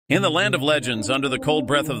In the land of legends, under the cold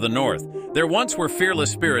breath of the north, there once were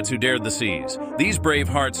fearless spirits who dared the seas. These brave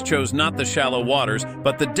hearts chose not the shallow waters,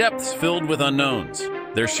 but the depths filled with unknowns.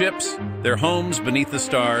 Their ships, their homes beneath the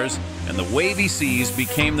stars, and the wavy seas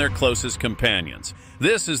became their closest companions.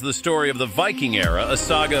 This is the story of the Viking era, a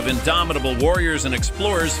saga of indomitable warriors and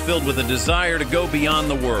explorers filled with a desire to go beyond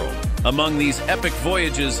the world. Among these epic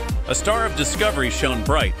voyages, a star of discovery shone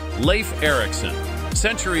bright, Leif Erikson.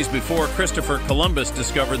 Centuries before Christopher Columbus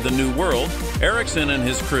discovered the New World, Erikson and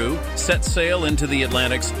his crew set sail into the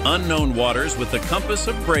Atlantic's unknown waters with the compass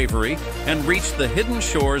of bravery and reached the hidden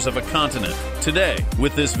shores of a continent. Today,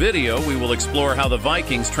 with this video, we will explore how the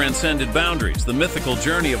Vikings transcended boundaries, the mythical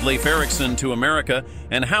journey of Leif Erikson to America,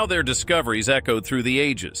 and how their discoveries echoed through the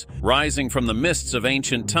ages. Rising from the mists of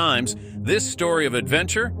ancient times, this story of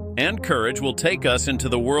adventure and courage will take us into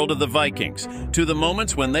the world of the Vikings, to the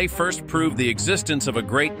moments when they first proved the existence of a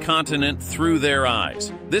great continent through their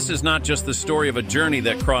eyes. This is not just the story of a journey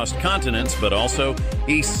that crossed continents, but also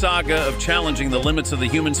a saga of challenging the limits of the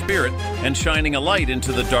human spirit and shining a light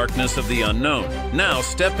into the darkness of the unknown. Now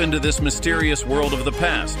step into this mysterious world of the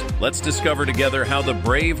past. Let's discover together how the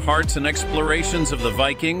brave hearts and explorations of the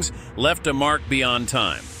Vikings left a mark beyond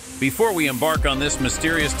time. Before we embark on this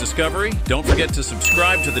mysterious discovery, don't forget to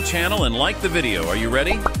subscribe to the channel and like the video. Are you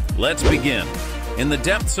ready? Let's begin. In the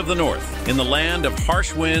depths of the north, in the land of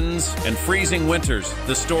harsh winds and freezing winters,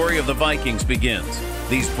 the story of the Vikings begins.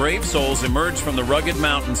 These brave souls emerged from the rugged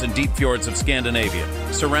mountains and deep fjords of Scandinavia,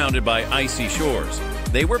 surrounded by icy shores.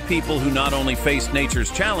 They were people who not only faced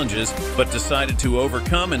nature's challenges, but decided to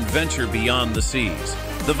overcome and venture beyond the seas.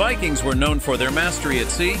 The Vikings were known for their mastery at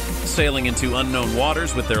sea, sailing into unknown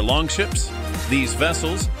waters with their longships. These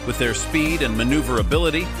vessels, with their speed and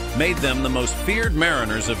maneuverability, made them the most feared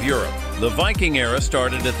mariners of Europe. The Viking era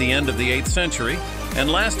started at the end of the 8th century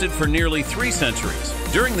and lasted for nearly 3 centuries.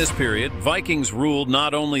 During this period, Vikings ruled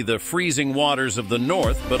not only the freezing waters of the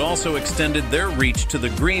north, but also extended their reach to the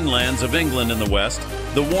green lands of England in the west,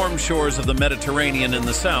 the warm shores of the Mediterranean in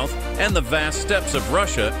the south, and the vast steppes of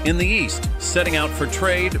Russia in the east. Setting out for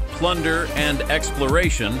trade, plunder, and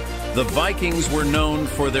exploration, the Vikings were known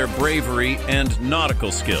for their bravery and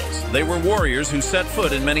nautical skills. They were warriors who set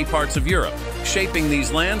foot in many parts of Europe, shaping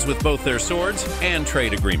these lands with both their swords and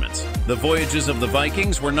trade agreements. The voyages of the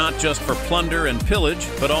Vikings were not just for plunder and pillage,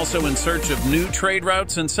 but also in search of new trade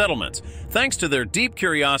routes and settlements. Thanks to their deep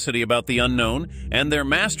curiosity about the unknown and their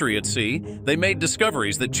mastery at sea, they made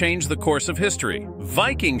discoveries that changed the course of history.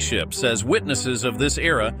 Viking ships, as witnesses of this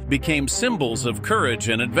era, became symbols of courage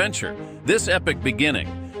and adventure. This epic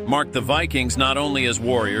beginning marked the Vikings not only as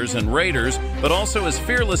warriors and raiders, but also as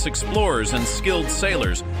fearless explorers and skilled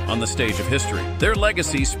sailors on the stage of history. Their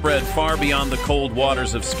legacy spread far beyond the cold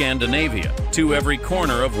waters of Scandinavia to every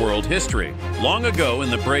corner of world history. Long ago, in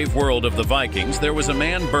the brave world of the Vikings, there was a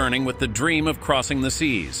man burning with the dream of crossing the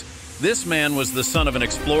seas. This man was the son of an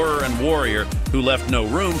explorer and warrior who left no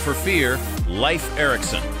room for fear, Leif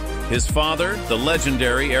Erikson. His father, the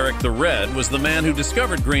legendary Eric the Red, was the man who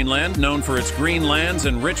discovered Greenland. Known for its green lands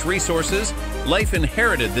and rich resources, Leif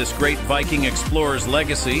inherited this great Viking explorer's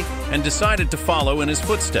legacy and decided to follow in his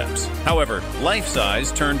footsteps. However, Leif's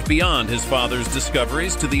eyes turned beyond his father's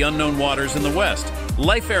discoveries to the unknown waters in the west.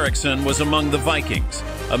 Leif Erikson was among the Vikings,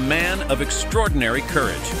 a man of extraordinary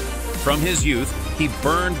courage. From his youth, he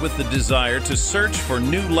burned with the desire to search for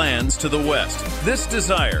new lands to the west. This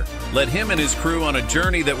desire led him and his crew on a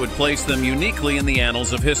journey that would place them uniquely in the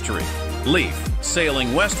annals of history. Leif,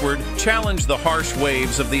 sailing westward, challenged the harsh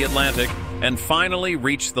waves of the Atlantic and finally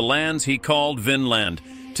reached the lands he called Vinland,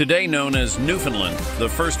 today known as Newfoundland, the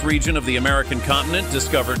first region of the American continent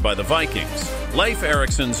discovered by the Vikings. Leif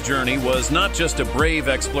Erikson's journey was not just a brave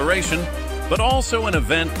exploration, but also an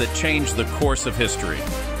event that changed the course of history.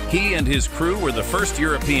 He and his crew were the first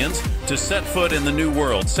Europeans to set foot in the New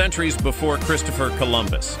World centuries before Christopher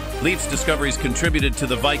Columbus. Leif's discoveries contributed to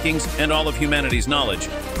the Vikings and all of humanity's knowledge,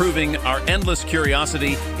 proving our endless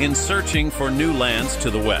curiosity in searching for new lands to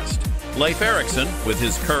the west. Leif Erikson, with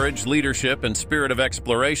his courage, leadership, and spirit of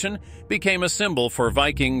exploration, became a symbol for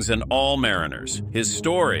Vikings and all mariners. His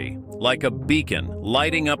story, like a beacon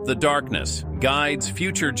lighting up the darkness, guides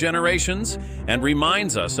future generations and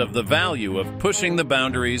reminds us of the value of pushing the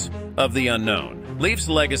boundaries of the unknown. Leif's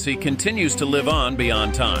legacy continues to live on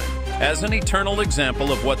beyond time, as an eternal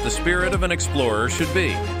example of what the spirit of an explorer should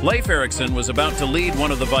be. Leif Erikson was about to lead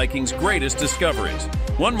one of the Vikings' greatest discoveries.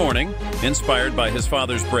 One morning, inspired by his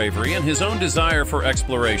father's bravery and his own desire for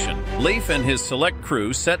exploration, Leif and his select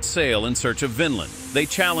crew set sail in search of Vinland. They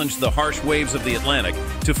challenged the harsh waves of the Atlantic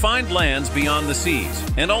to find lands beyond the seas,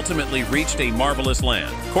 and ultimately reached a marvelous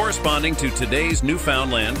land, corresponding to today's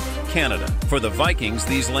Newfoundland, Canada. For the Vikings,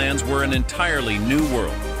 these lands were an entirely new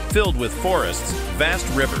world, filled with forests, vast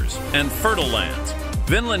rivers, and fertile lands.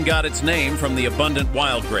 Vinland got its name from the abundant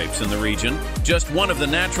wild grapes in the region, just one of the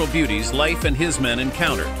natural beauties Leif and his men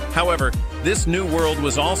encountered. However, this new world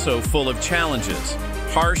was also full of challenges: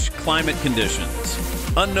 harsh climate conditions,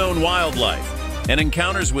 unknown wildlife, and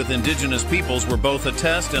encounters with indigenous peoples were both a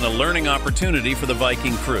test and a learning opportunity for the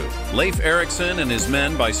Viking crew. Leif Erikson and his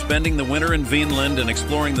men, by spending the winter in Vinland and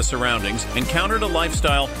exploring the surroundings, encountered a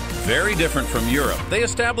lifestyle very different from Europe. They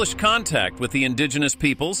established contact with the indigenous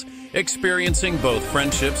peoples, experiencing both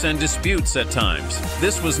friendships and disputes at times.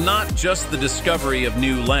 This was not just the discovery of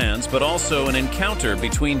new lands, but also an encounter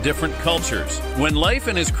between different cultures. When Leif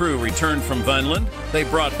and his crew returned from Vinland, they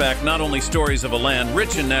brought back not only stories of a land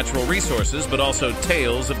rich in natural resources, but also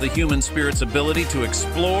tales of the human spirit's ability to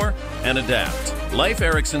explore and adapt. Leif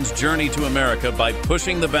Erikson's journey to America, by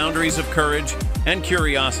pushing the boundaries of courage and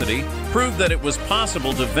curiosity, proved that it was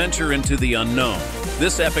possible to venture into the unknown.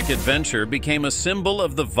 This epic adventure became a symbol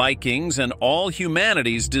of the Vikings and all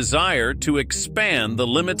humanity's desire to expand the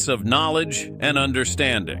limits of knowledge and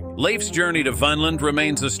understanding. Leif's journey to Vinland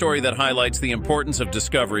remains a story that highlights the importance of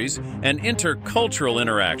discoveries and intercultural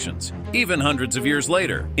interactions, even hundreds of years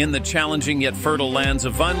later. In the challenging yet fertile lands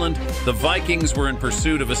of Vinland, the Vikings were in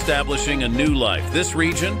pursuit of establishing a new life. This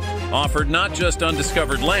region offered not just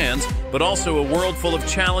undiscovered lands, but also a world full of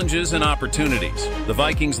challenges and opportunities. The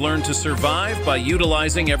Vikings learned to survive by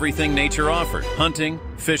utilizing everything nature offered. Hunting,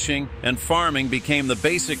 fishing, and farming became the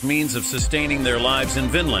basic means of sustaining their lives in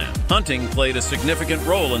Vinland. Hunting played a significant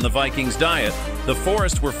role in the Vikings' diet. The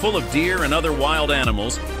forests were full of deer and other wild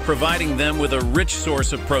animals, providing them with a rich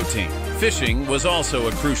source of protein. Fishing was also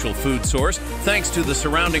a crucial food source, thanks to the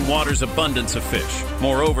surrounding water's abundance of fish.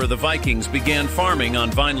 Moreover, the Vikings began farming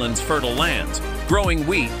on Vinland's fertile lands, growing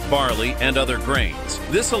wheat, barley, and other grains.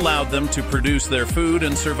 This allowed them to produce their food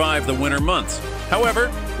and survive the winter months.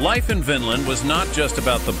 However, life in Vinland was not just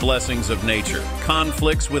about the blessings of nature.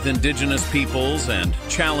 Conflicts with indigenous peoples and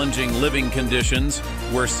challenging living conditions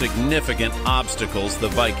were significant obstacles the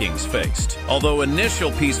Vikings faced. Although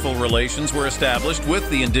initial peaceful relations were established with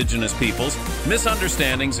the indigenous peoples,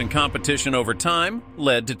 misunderstandings and competition over time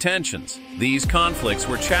led to tensions. These conflicts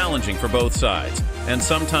were challenging for both sides and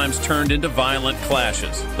sometimes turned into violent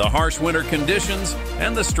clashes. The harsh winter conditions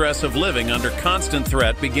and the stress of living under constant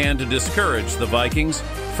threat began to discourage the Vikings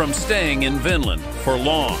from staying in Vinland for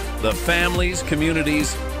long. The families,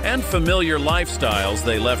 communities, and familiar lifestyles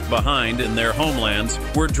they left behind in their homelands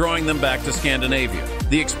were drawing them back to Scandinavia.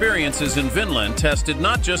 The experiences in Vinland tested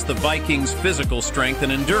not just the Vikings' physical strength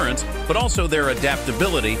and endurance, but also their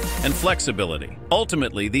adaptability and flexibility.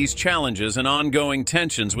 Ultimately, these challenges and ongoing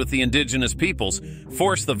tensions with the indigenous peoples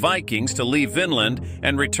forced the Vikings to leave Vinland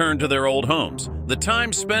and return to their old homes. The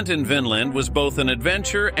time spent in Vinland was both an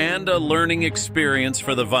adventure and a learning experience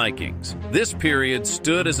for the Vikings. This period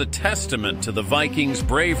stood as a testament to the Vikings'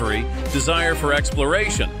 bravery, desire for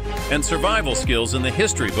exploration, and survival skills in the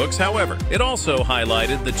history books. However, it also highlighted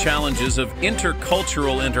the challenges of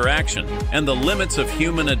intercultural interaction and the limits of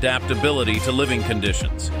human adaptability to living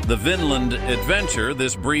conditions. The Vinland adventure,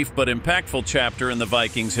 this brief but impactful chapter in the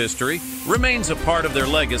Vikings' history, remains a part of their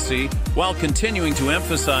legacy while continuing to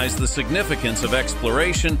emphasize the significance of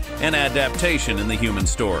exploration and adaptation in the human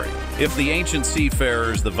story. If the ancient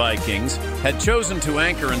seafarers, the Vikings, had chosen to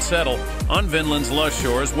anchor and settle on Vinland's lush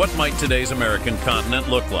shores, what might today's American continent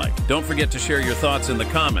look like? Don't forget to share your thoughts in the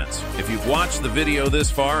comments. If you've watched the video this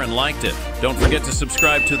far and liked it, don't forget to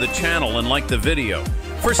subscribe to the channel and like the video.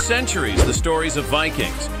 For centuries, the stories of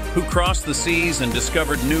Vikings who crossed the seas and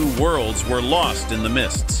discovered new worlds were lost in the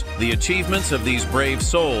mists. The achievements of these brave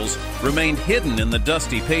souls remained hidden in the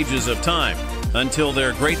dusty pages of time until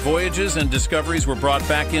their great voyages and discoveries were brought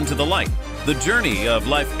back into the light. The journey of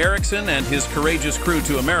Leif Erikson and his courageous crew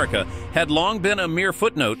to America had long been a mere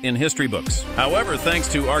footnote in history books. However,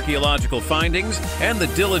 thanks to archaeological findings and the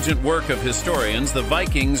diligent work of historians, the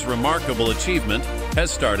Vikings' remarkable achievement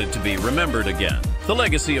has started to be remembered again. The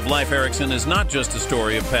legacy of Leif Erikson is not just a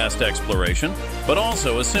story of past exploration, but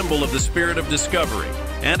also a symbol of the spirit of discovery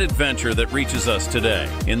and adventure that reaches us today.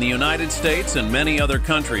 In the United States and many other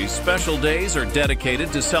countries, special days are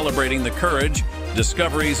dedicated to celebrating the courage,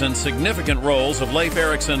 discoveries, and significant roles of Leif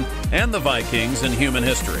Erikson and the Vikings in human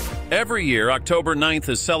history. Every year, October 9th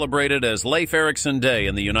is celebrated as Leif Erikson Day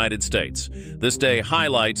in the United States. This day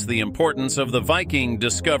highlights the importance of the Viking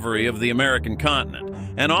discovery of the American continent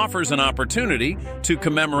and offers an opportunity to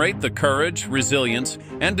commemorate the courage, resilience,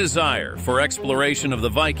 and desire for exploration of the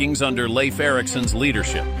Vikings under Leif Erikson's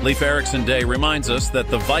leadership. Leif Erikson Day reminds us that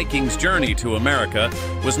the Vikings' journey to America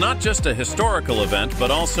was not just a historical event, but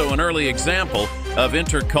also an early example of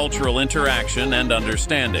intercultural interaction and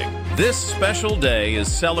understanding. This special day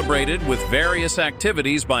is celebrated with various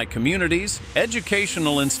activities by communities,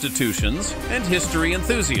 educational institutions, and history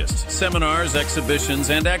enthusiasts. Seminars, exhibitions,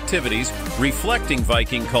 and activities reflecting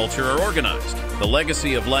Viking culture are organized. The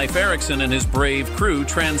legacy of Leif Erikson and his brave crew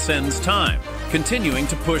transcends time, continuing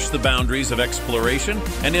to push the boundaries of exploration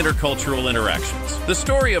and intercultural interactions. The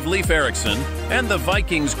story of Leif Erikson and the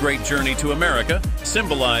Vikings' great journey to America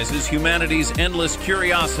symbolizes humanity's endless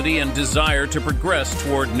curiosity and desire to progress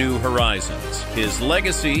toward new horizons. His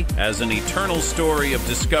legacy, as an eternal story of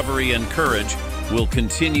discovery and courage, will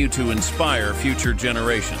continue to inspire future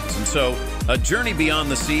generations. And so, a journey beyond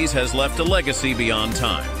the seas has left a legacy beyond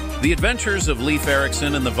time. The adventures of Leif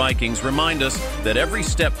Erikson and the Vikings remind us that every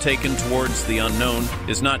step taken towards the unknown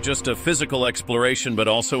is not just a physical exploration, but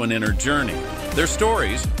also an inner journey. Their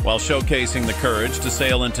stories, while showcasing the courage to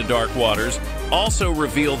sail into dark waters, also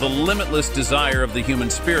reveal the limitless desire of the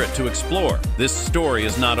human spirit to explore. This story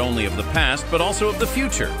is not only of the past, but also of the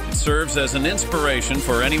future. It serves as an inspiration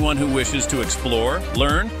for anyone who wishes to explore,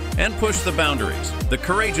 learn, and push the boundaries. The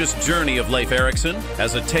courageous journey of Leif Erikson,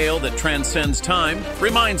 as a tale that transcends time,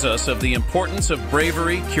 reminds us of the importance of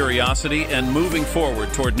bravery, curiosity, and moving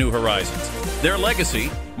forward toward new horizons. Their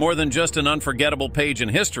legacy, more than just an unforgettable page in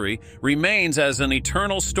history, remains as an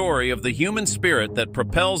eternal story of the human spirit that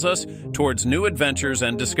propels us towards new adventures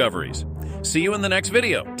and discoveries. See you in the next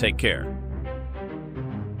video. Take care.